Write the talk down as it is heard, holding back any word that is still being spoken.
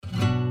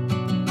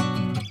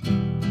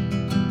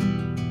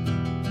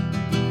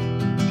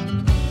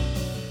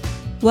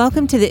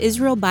Welcome to the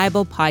Israel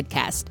Bible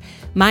Podcast.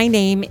 My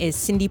name is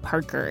Cindy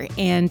Parker,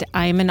 and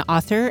I'm an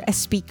author, a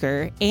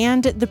speaker,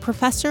 and the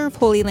professor of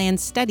Holy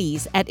Land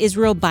Studies at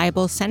Israel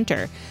Bible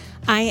Center.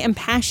 I am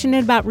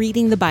passionate about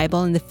reading the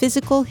Bible in the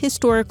physical,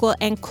 historical,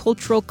 and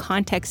cultural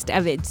context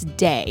of its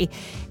day.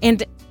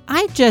 And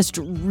I just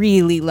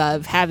really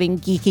love having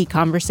geeky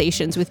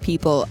conversations with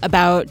people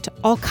about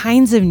all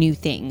kinds of new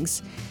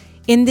things.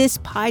 In this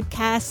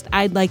podcast,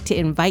 I'd like to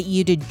invite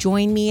you to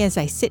join me as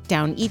I sit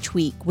down each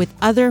week with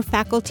other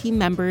faculty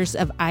members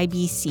of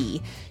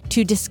IBC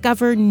to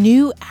discover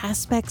new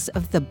aspects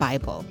of the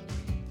Bible.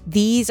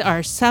 These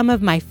are some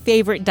of my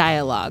favorite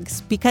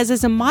dialogues because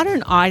as a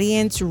modern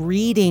audience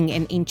reading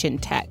an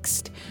ancient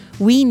text,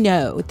 we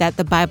know that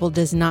the Bible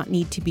does not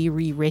need to be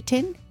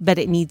rewritten, but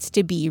it needs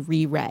to be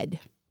reread.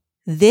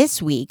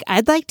 This week,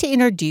 I'd like to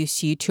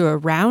introduce you to a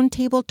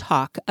roundtable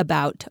talk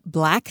about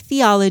Black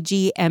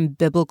theology and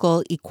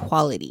biblical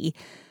equality.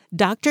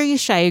 Dr.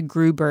 Yeshaya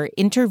Gruber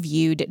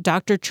interviewed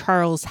Dr.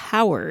 Charles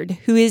Howard,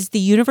 who is the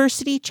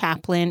university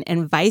chaplain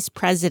and vice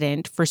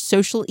president for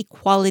social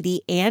equality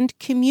and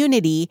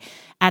community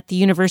at the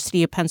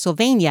University of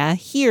Pennsylvania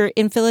here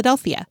in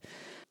Philadelphia.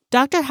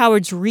 Dr.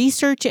 Howard's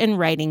research and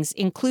writings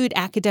include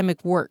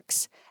academic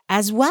works,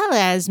 as well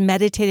as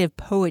meditative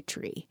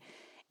poetry.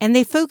 And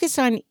they focus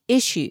on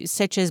issues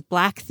such as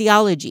Black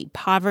theology,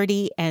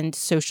 poverty, and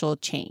social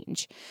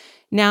change.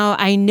 Now,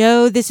 I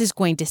know this is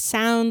going to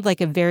sound like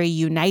a very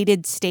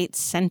United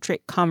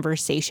States-centric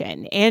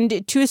conversation,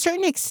 and to a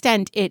certain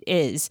extent it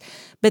is,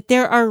 but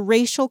there are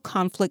racial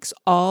conflicts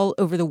all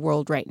over the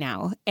world right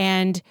now,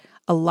 and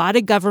a lot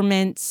of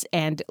governments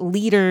and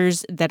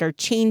leaders that are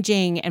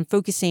changing and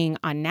focusing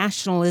on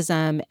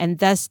nationalism and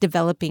thus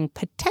developing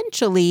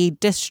potentially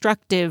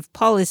destructive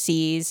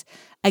policies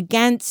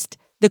against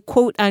the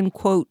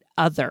quote-unquote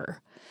other.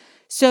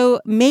 So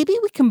maybe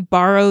we can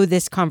borrow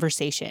this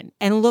conversation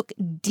and look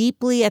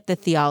deeply at the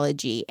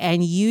theology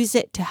and use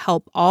it to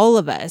help all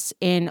of us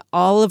in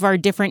all of our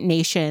different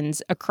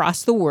nations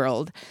across the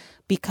world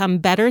become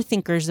better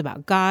thinkers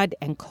about God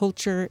and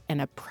culture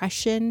and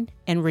oppression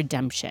and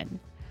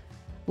redemption.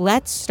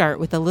 Let's start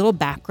with a little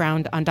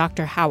background on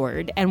Dr.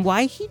 Howard and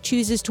why he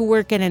chooses to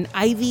work at an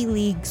Ivy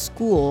League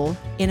school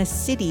in a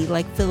city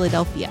like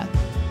Philadelphia.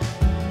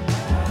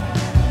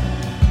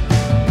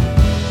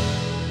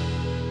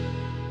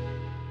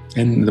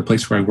 And the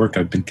place where I work,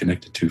 I've been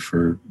connected to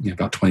for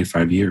about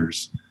 25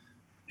 years.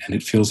 And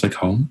it feels like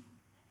home.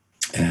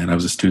 And I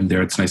was a student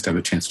there. It's nice to have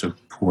a chance to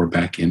pour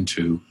back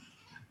into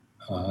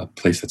a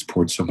place that's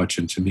poured so much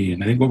into me.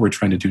 And I think what we're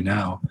trying to do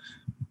now,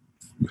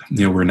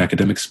 we're an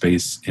academic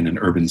space in an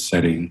urban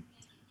setting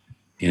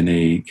in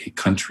a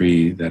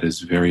country that is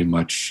very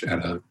much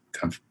at a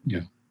kind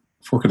of,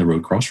 fork in the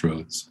road,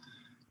 crossroads.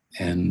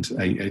 And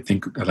I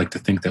like to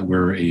think that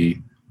we're a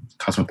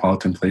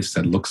cosmopolitan place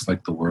that looks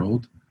like the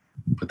world,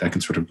 but that can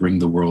sort of bring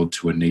the world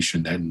to a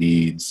nation that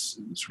needs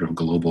sort of a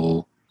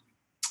global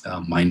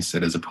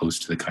mindset as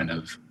opposed to the kind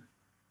of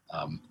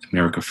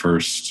America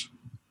first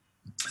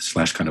 /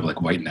 kind of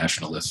like white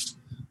nationalist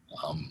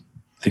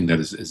thing that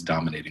is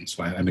dominating.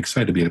 So I'm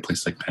excited to be at a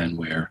place like Penn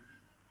where,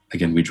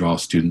 again, we draw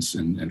students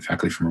and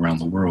faculty from around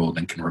the world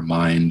and can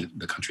remind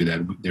the country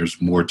that there's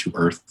more to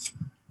Earth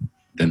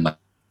than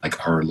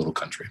like our little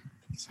country.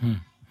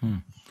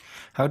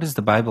 How does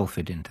the Bible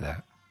fit into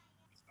that?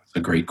 A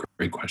great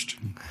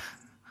question.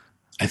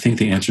 I think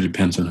the answer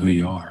depends on who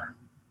you are.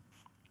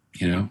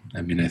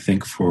 I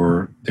think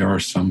there are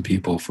some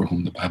people for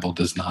whom the Bible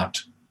does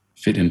not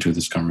fit into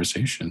this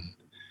conversation.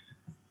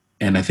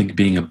 And I think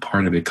being a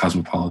part of a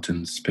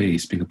cosmopolitan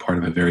space, being a part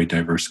of a very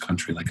diverse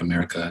country like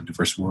America, a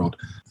diverse world,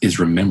 is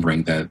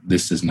remembering that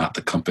this is not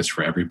the compass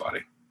for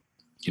everybody.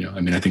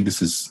 I think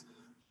this is,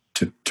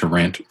 to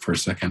rant for a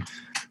second,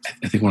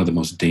 I think one of the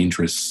most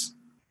dangerous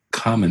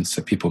comments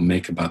that people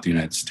make about the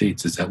United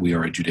States is that we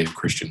are a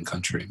Judeo-Christian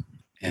country.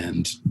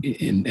 And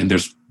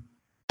there's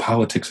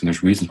politics and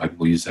there's reasons why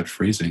people use that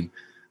phrasing.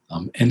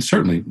 And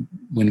certainly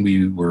when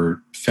we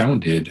were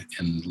founded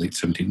in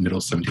middle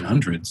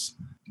 1700s,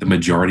 the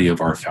majority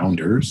of our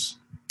founders,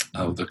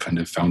 the kind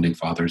of founding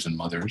fathers and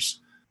mothers,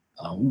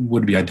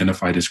 would be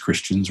identified as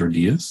Christians or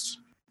deists.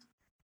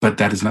 But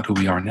that is not who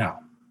we are now.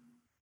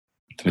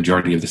 The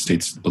majority of the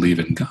states believe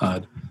in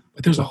God,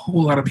 but there's a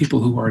whole lot of people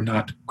who are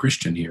not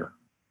Christian here.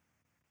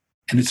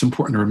 And it's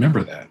important to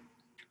remember that.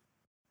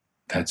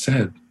 That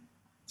said,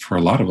 for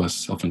a lot of us,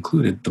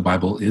 self-included, the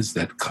Bible is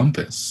that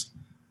compass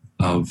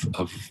of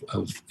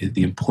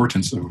the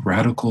importance of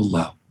radical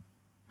love,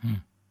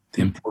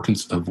 the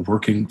importance of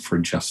working for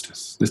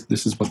justice.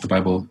 This is what the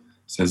Bible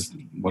says.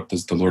 What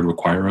does the Lord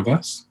require of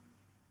us?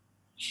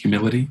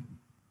 Humility,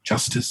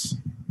 justice,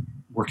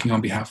 working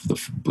on behalf of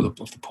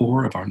the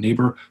poor, of our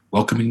neighbor,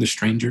 welcoming the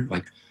stranger.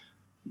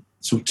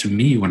 So to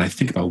me, when I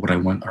think about what I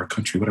want our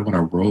country, what I want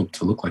our world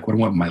to look like, what I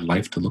want my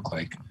life to look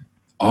like,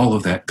 all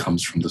of that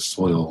comes from the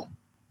soil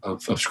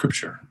of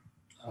Scripture.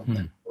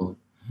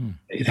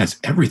 It has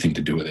everything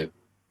to do with it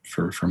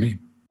for me.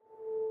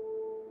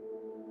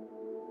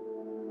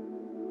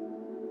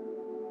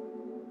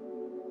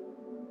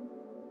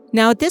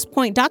 Now, at this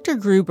point, Dr.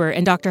 Gruber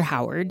and Dr.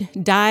 Howard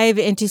dive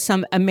into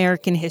some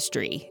American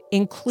history,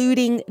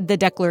 including the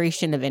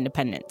Declaration of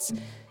Independence.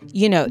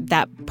 You know,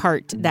 that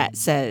part that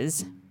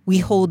says, "We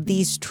hold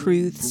these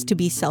truths to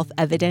be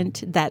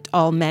self-evident, that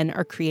all men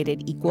are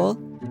created equal."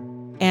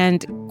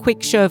 And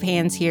quick show of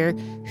hands here,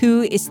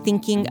 who is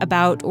thinking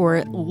about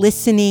or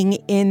listening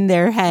in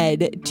their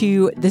head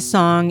to the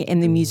song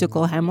in the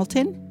musical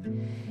Hamilton?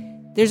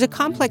 There's a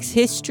complex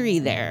history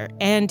there,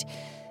 and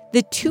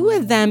the two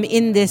of them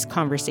in this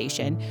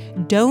conversation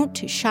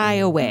don't shy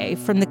away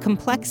from the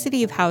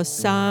complexity of how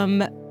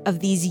some of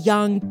these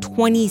young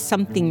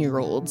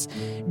 20-something-year-olds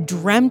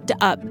dreamt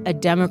up a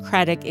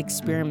democratic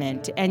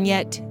experiment, and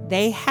yet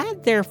they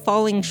had their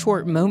falling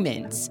short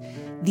moments.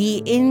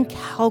 The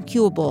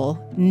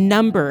incalculable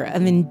number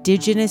of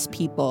indigenous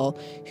people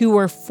who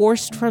were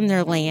forced from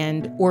their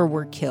land or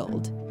were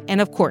killed.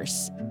 And of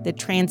course, the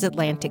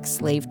transatlantic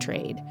slave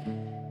trade.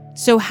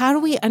 So how do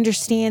we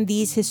understand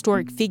these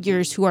historic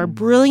figures who are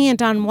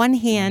brilliant on one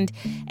hand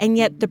and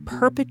yet the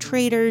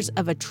perpetrators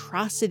of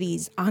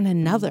atrocities on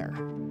another?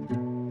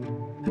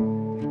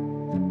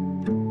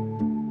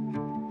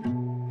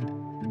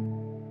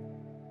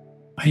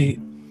 I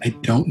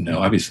don't know.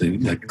 Obviously,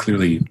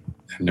 clearly,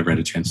 I've never had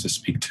a chance to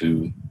speak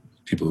to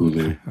people who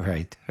lived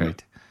Right.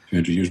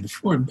 200 years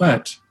before.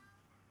 But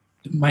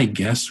my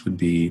guess would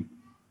be,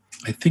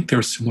 I think there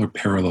are similar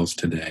parallels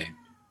today.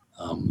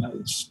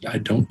 I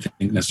don't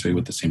think necessarily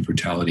with the same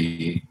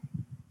brutality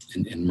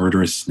and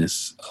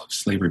murderousness of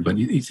slavery, but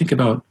you think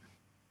about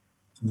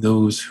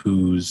those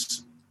who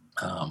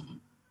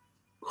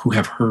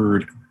have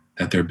heard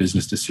that their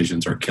business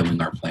decisions are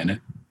killing our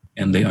planet,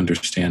 and they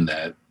understand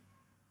that,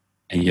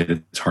 and yet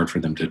it's hard for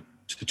them to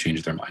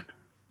change their mind.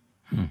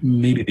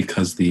 Maybe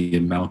because the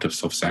amount of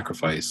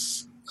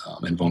self-sacrifice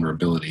and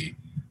vulnerability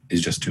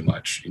is just too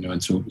much,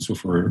 And so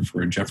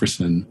for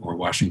Jefferson or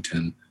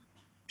Washington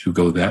to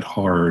go that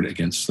hard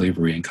against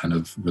slavery and kind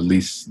of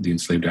release the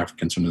enslaved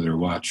Africans under their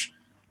watch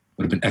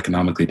would have been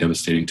economically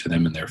devastating to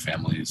them and their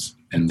families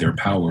and their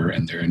power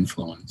and their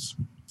influence.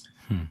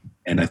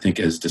 And I think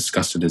as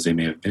disgusted as they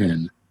may have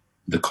been,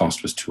 the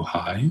cost was too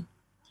high.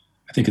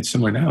 I think it's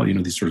similar now,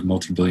 these sort of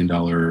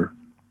multi-billion-dollar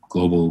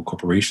global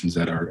corporations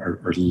that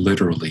are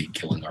literally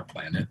killing our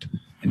planet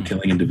and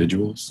killing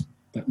individuals.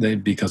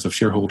 Because of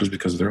shareholders,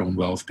 because of their own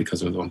wealth,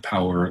 because of their own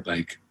power,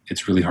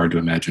 it's really hard to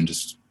imagine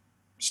just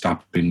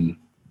stopping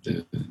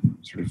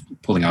sort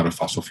of pulling out of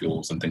fossil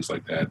fuels and things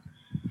like that,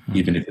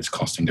 even if it's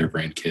costing their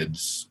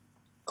grandkids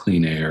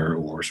clean air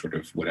or sort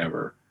of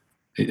whatever.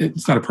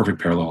 It's not a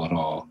perfect parallel at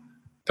all,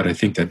 but I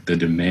think that the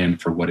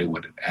demand for what it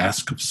would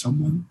ask of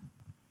someone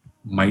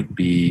might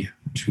be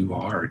too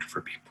hard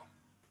for people.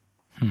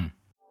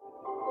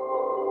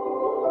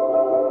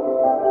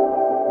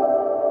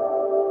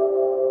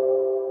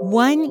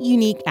 One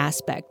unique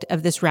aspect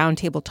of this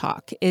roundtable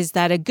talk is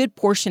that a good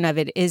portion of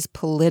it is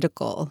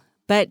political,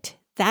 but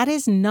that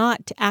is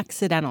not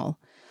accidental.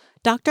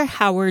 Dr.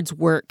 Howard's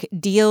work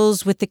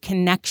deals with the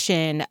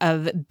connection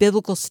of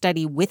biblical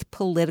study with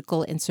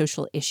political and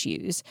social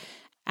issues.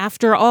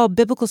 After all,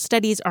 biblical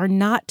studies are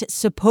not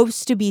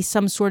supposed to be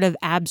some sort of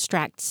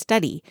abstract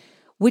study,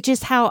 which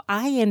is how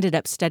I ended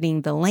up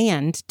studying the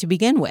land to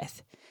begin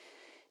with.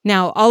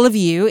 Now, all of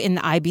you in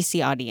the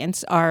IBC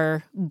audience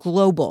are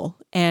global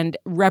and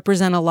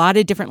represent a lot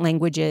of different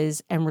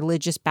languages and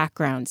religious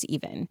backgrounds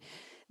even.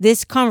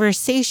 This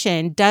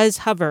conversation does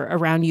hover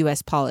around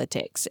U.S.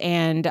 politics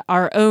and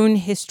our own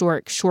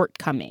historic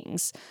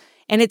shortcomings.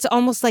 And it's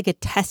almost like a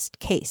test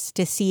case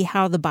to see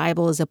how the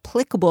Bible is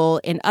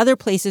applicable in other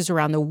places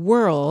around the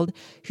world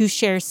who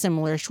share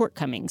similar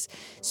shortcomings.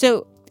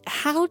 So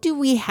how do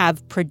we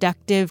have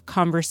productive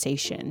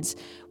conversations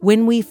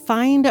when we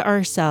find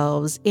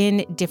ourselves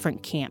in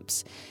different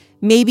camps?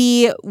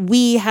 Maybe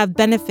we have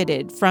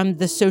benefited from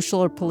the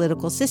social or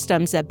political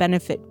systems that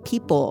benefit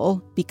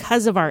people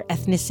because of our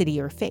ethnicity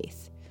or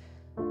faith.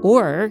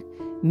 Or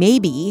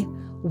maybe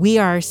we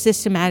are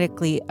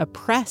systematically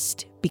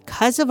oppressed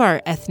because of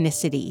our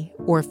ethnicity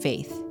or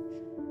faith.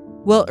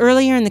 Well,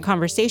 earlier in the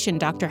conversation,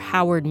 Dr.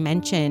 Howard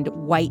mentioned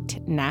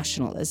white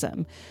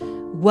nationalism.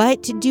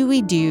 What do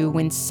we do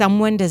when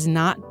someone does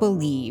not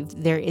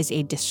believe there is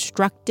a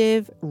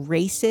destructive,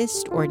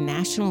 racist, or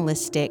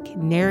nationalistic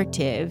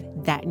narrative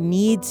that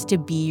needs to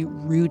be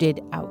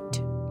rooted out?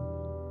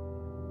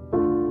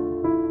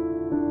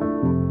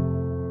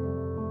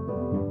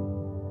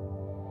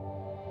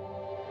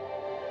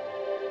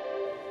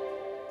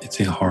 It's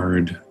a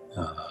hard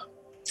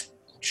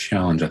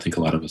challenge I think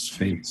a lot of us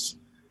face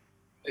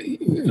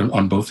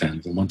on both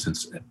ends. In one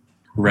sense,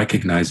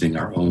 recognizing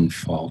our own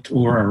fault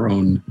or our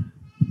own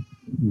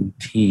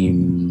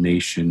team,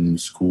 nation,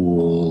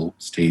 school,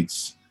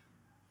 state's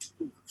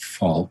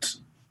fault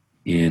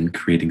in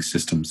creating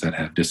systems that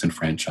have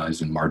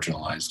disenfranchised and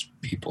marginalized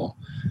people.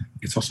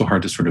 It's also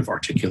hard to sort of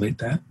articulate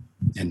that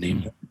and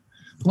name it.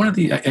 One of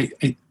the,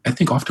 I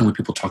think often when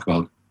people talk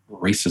about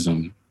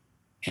racism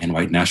and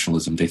white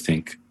nationalism, they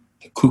think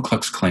the Ku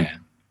Klux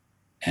Klan,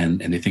 and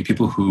they think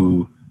people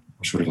who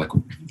sort of like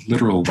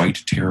literal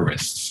white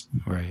terrorists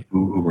Right.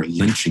 who were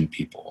lynching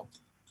people,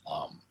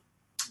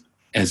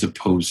 as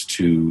opposed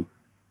to,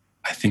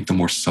 I think, the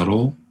more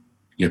subtle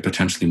yet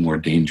potentially more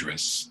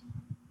dangerous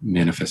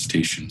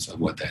manifestations of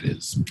what that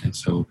is. And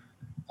so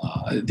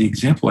the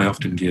example I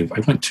often give, I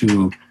went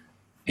to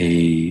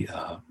a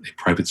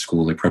private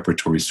school, a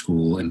preparatory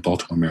school in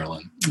Baltimore,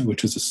 Maryland,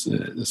 which is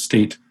a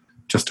state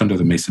just under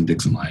the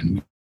Mason-Dixon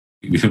line,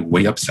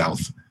 way up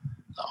south.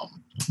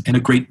 And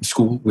a great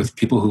school with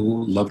people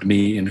who loved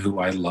me and who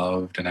I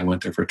loved. And I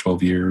went there for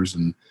 12 years,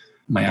 and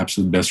my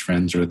absolute best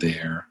friends are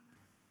there.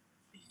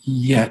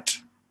 Yet,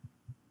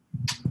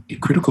 a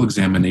critical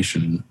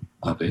examination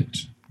of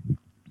it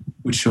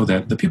would show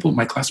that the people,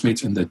 my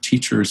classmates and the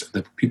teachers,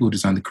 the people who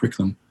designed the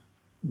curriculum,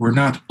 were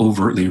not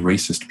overtly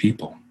racist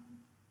people.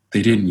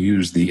 They didn't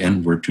use the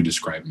N-word to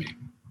describe me,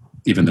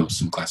 even though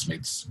some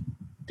classmates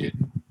did.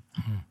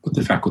 But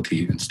the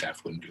faculty and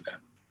staff wouldn't do that.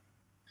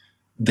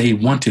 They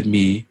wanted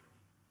me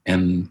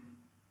and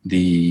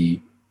the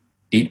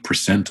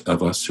 8%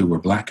 of us who were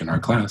Black in our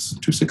class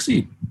to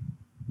succeed.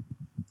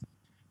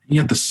 And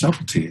yet the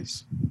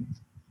subtleties,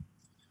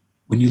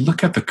 when you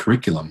look at the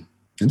curriculum,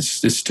 and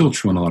this is still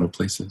true in a lot of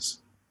places,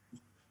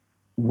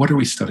 what are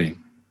we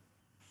studying?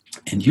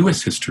 In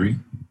U.S. history,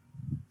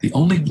 the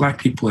only Black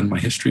people in my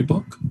history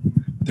book,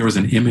 there was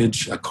an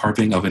image, a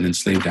carving of an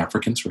enslaved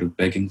African sort of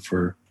begging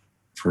for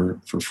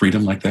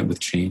freedom like that with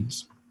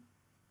chains.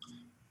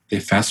 They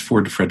fast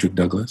forward to Frederick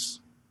Douglass.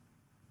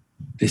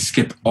 They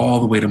skip all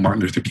the way to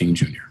Martin Luther King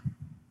Jr.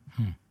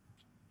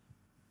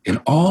 In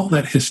all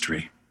that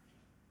history,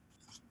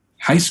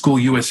 high school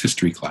U.S.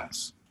 history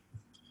class,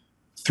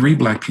 3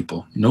 Black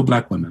people, no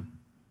Black women,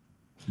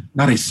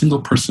 not a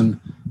single person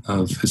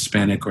of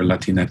Hispanic or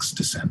Latinx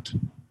descent.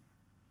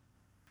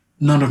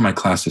 None of my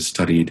classes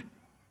studied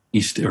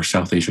East or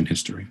South Asian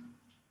history.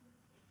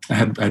 I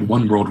had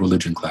one world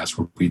religion class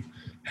where we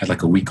had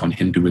like a week on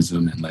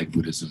Hinduism and like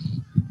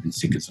Buddhism and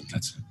Sikhism.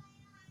 That's it.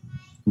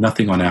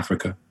 Nothing on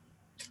Africa,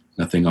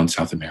 nothing on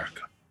South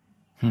America.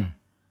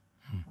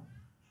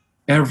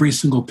 Every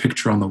single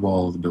picture on the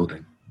wall of the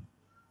building,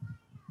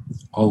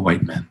 all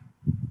white men.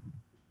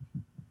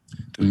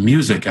 The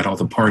music at all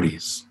the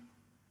parties,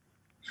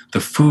 the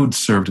food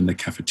served in the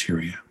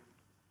cafeteria,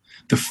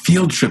 the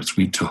field trips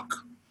we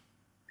took,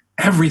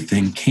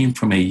 everything came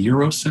from a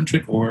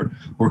Eurocentric or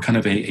kind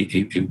of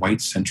a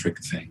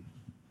white-centric thing.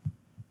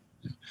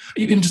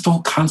 Even just the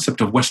whole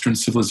concept of Western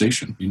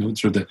civilization,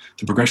 sort of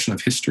the progression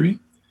of history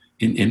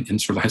in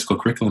sort of the high school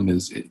curriculum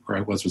is where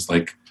I was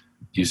like,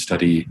 you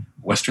study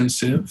Western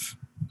Civ,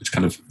 which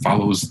kind of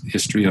follows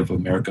history of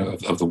America,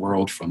 of the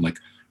world from like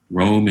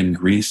Rome and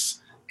Greece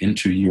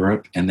into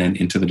Europe and then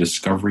into the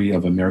discovery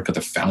of America,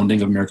 the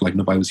founding of America, like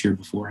nobody was here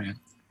beforehand.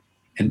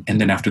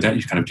 And then after that,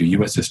 you kind of do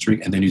U.S. history,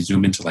 and then you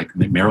zoom into like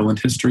Maryland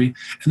history,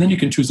 and then you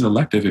can choose an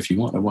elective if you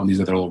want, like one of these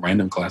other little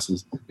random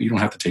classes, but you don't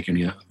have to take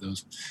any of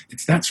those.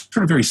 It's that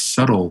sort of very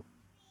subtle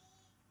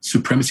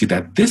supremacy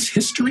that this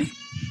history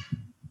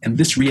and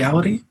this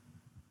reality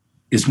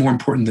is more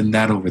important than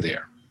that over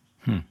there.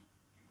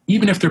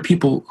 Even if there are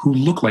people who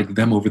look like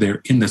them over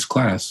there in this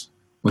class,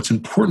 what's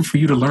important for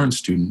you to learn,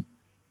 student,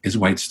 is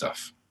white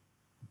stuff.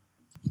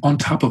 On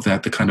top of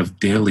that, the kind of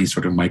daily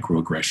sort of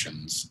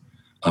microaggressions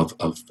of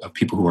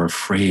people who are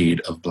afraid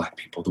of Black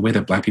people, the way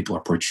that Black people are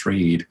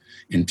portrayed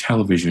in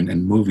television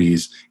and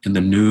movies, in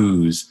the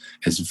news,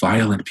 as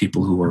violent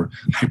people who are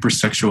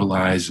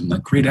hypersexualized and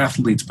like great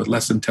athletes but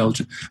less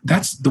intelligent.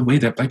 That's the way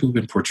that Black people have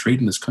been portrayed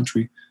in this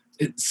country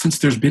since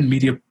there's been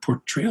media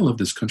portrayal of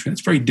this country. That's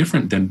very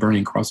different than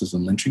burning crosses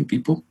and lynching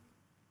people.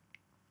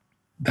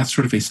 That's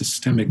sort of a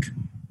systemic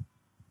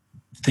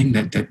thing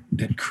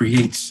that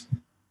creates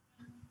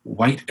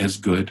white as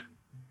good,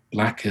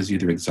 Black as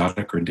either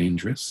exotic or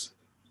dangerous,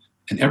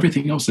 and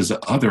everything else is a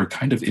other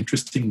kind of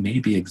interesting,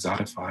 maybe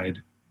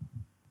exotified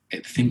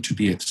thing to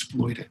be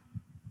exploited.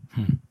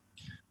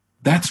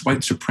 That's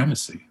white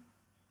supremacy.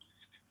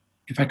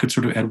 If I could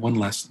sort of add one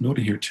last note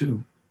here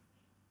too,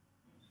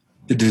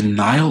 the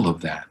denial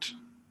of that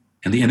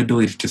and the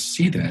inability to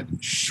see that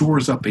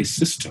shores up a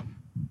system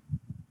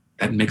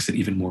that makes it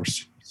even more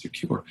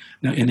secure.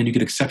 Now, and then you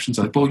get exceptions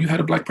like, well, you had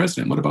a Black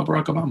president. What about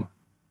Barack Obama?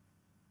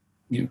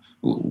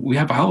 We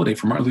have a holiday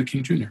for Martin Luther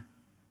King Jr.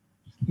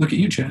 Look at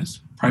you, Chaz.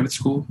 Private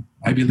school,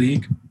 Ivy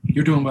League.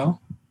 You're doing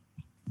well.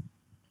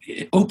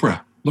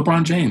 Oprah,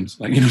 LeBron James.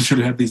 Sort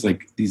of have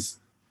these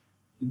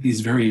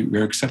very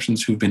rare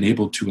exceptions who've been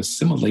able to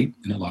assimilate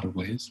in a lot of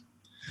ways.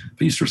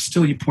 But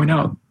you point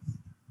out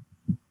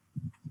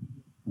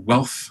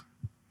wealth,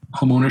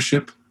 home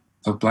ownership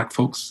of Black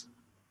folks,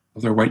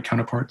 of their white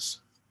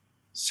counterparts,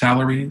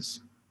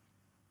 salaries,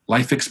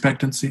 life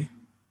expectancy,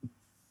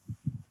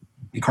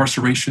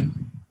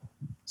 incarceration,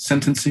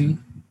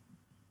 sentencing,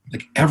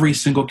 like every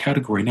single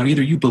category. Now,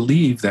 either you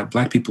believe that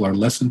Black people are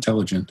less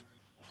intelligent,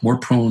 more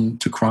prone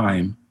to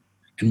crime,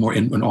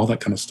 and all that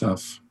kind of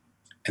stuff,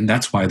 and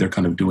that's why they're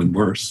kind of doing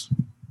worse.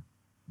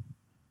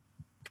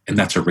 And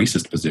that's a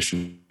racist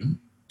position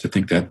to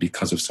think that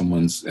because of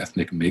someone's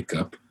ethnic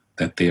makeup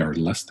that they are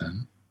less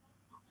than.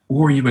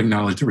 or you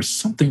acknowledge there was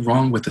something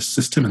wrong with the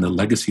system and the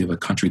legacy of a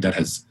country that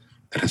has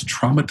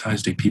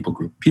traumatized a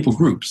people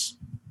groups,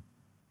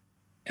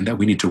 and that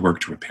we need to work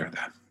to repair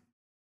that.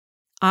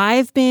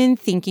 I've been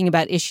thinking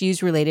about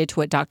issues related to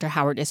what Dr.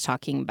 Howard is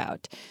talking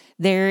about.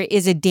 There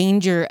is a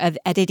danger of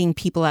editing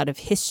people out of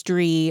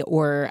history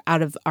or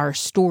out of our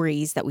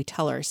stories that we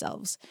tell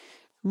ourselves.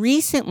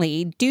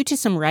 Recently, due to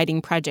some writing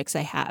projects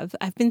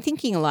I've been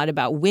thinking a lot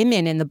about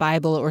women in the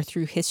Bible or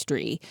through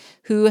history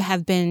who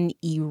have been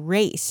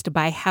erased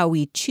by how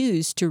we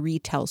choose to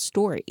retell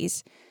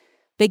stories.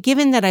 But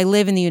given that I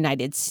live in the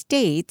United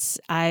States,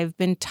 I've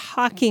been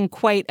talking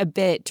quite a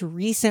bit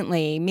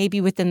recently, maybe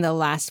within the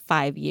last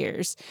 5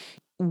 years,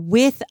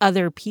 with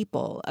other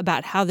people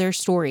about how their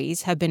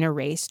stories have been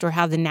erased or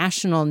how the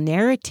national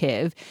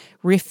narrative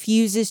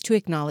refuses to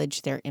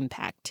acknowledge their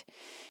impact.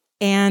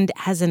 And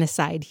as an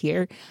aside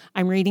here,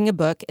 I'm reading a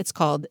book. It's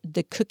called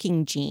The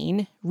Cooking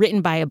Gene,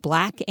 written by a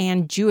Black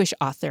and Jewish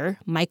author,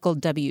 Michael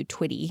W.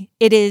 Twitty.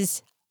 It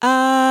is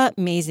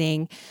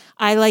amazing.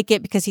 I like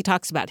it because he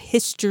talks about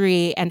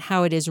history and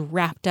how it is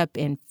wrapped up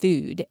in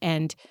food.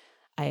 And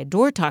I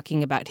adore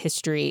talking about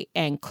history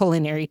and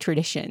culinary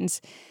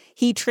traditions.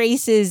 He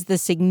traces the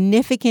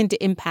significant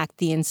impact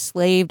the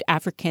enslaved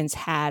Africans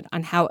had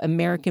on how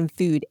American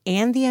food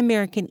and the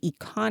American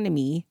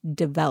economy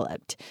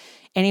developed.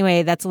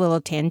 Anyway, that's a little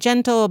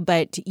tangential,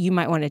 but you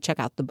might want to check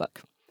out the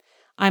book.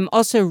 I'm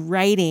also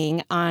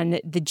writing on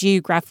the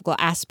geographical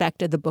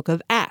aspect of the book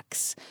of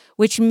Acts,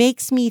 which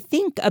makes me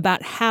think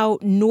about how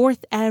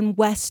north and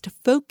west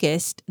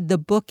focused the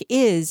book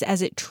is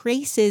as it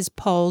traces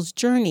Paul's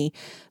journey.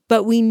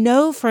 But we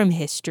know from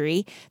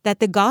history that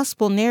the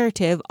gospel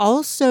narrative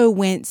also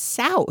went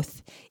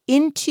south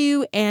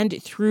into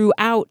and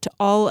throughout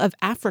all of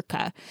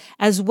Africa,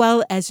 as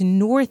well as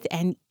north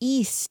and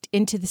east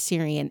into the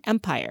Syrian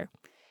Empire.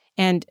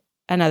 And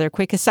another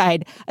quick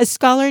aside, a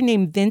scholar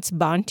named Vince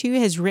Bantu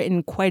has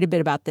written quite a bit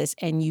about this,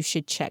 and you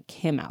should check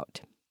him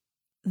out.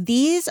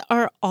 These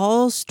are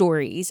all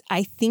stories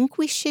I think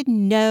we should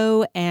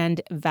know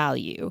and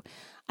value.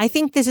 I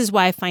think this is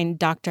why I find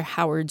Dr.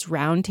 Howard's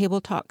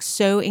roundtable talk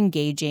so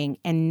engaging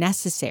and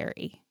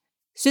necessary.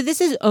 So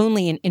this is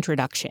only an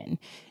introduction.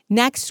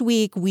 Next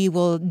week, we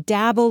will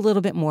dabble a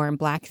little bit more in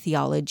Black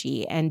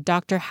theology and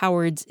Dr.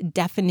 Howard's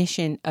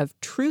definition of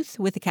truth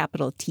with a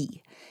capital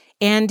T,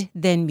 and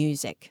then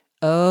music.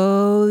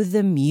 Oh,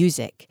 the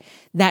music,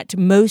 that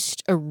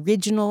most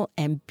original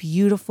and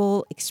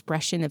beautiful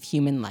expression of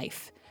human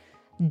life.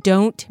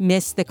 Don't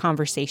miss the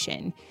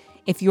conversation.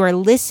 If you are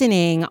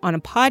listening on a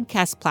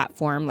podcast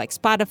platform like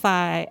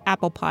Spotify,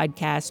 Apple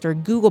Podcast, or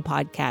Google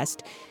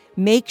Podcast,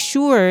 make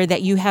sure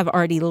that you have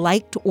already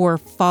liked or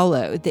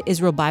followed the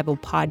Israel Bible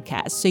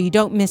Podcast so you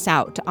don't miss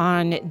out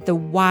on the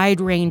wide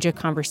range of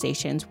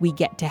conversations we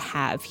get to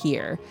have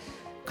here.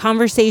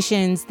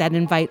 Conversations that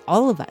invite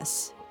all of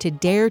us to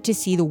dare to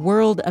see the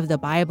world of the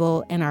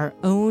Bible and our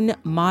own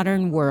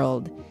modern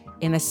world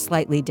in a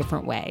slightly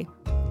different way.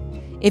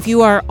 If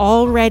you are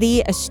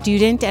already a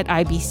student at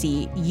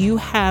IBC, you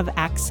have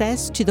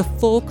access to the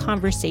full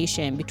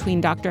conversation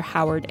between Dr.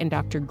 Howard and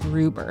Dr.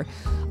 Gruber,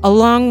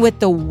 along with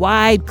the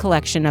wide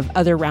collection of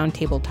other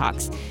roundtable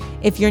talks.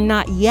 If you're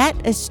not yet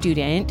a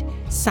student,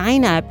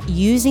 sign up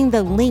using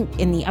the link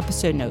in the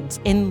episode notes.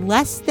 In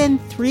less than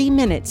 3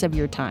 minutes of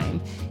your time,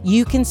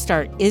 you can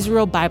start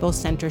Israel Bible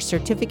Center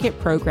Certificate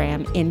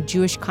Program in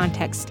Jewish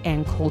Context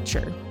and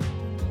Culture.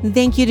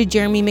 Thank you to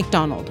Jeremy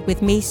McDonald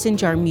with Mason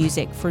Jar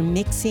Music for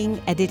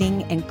mixing,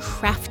 editing, and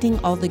crafting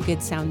all the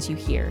good sounds you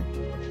hear.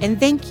 And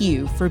thank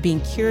you for being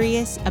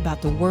curious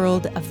about the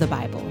world of the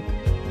Bible.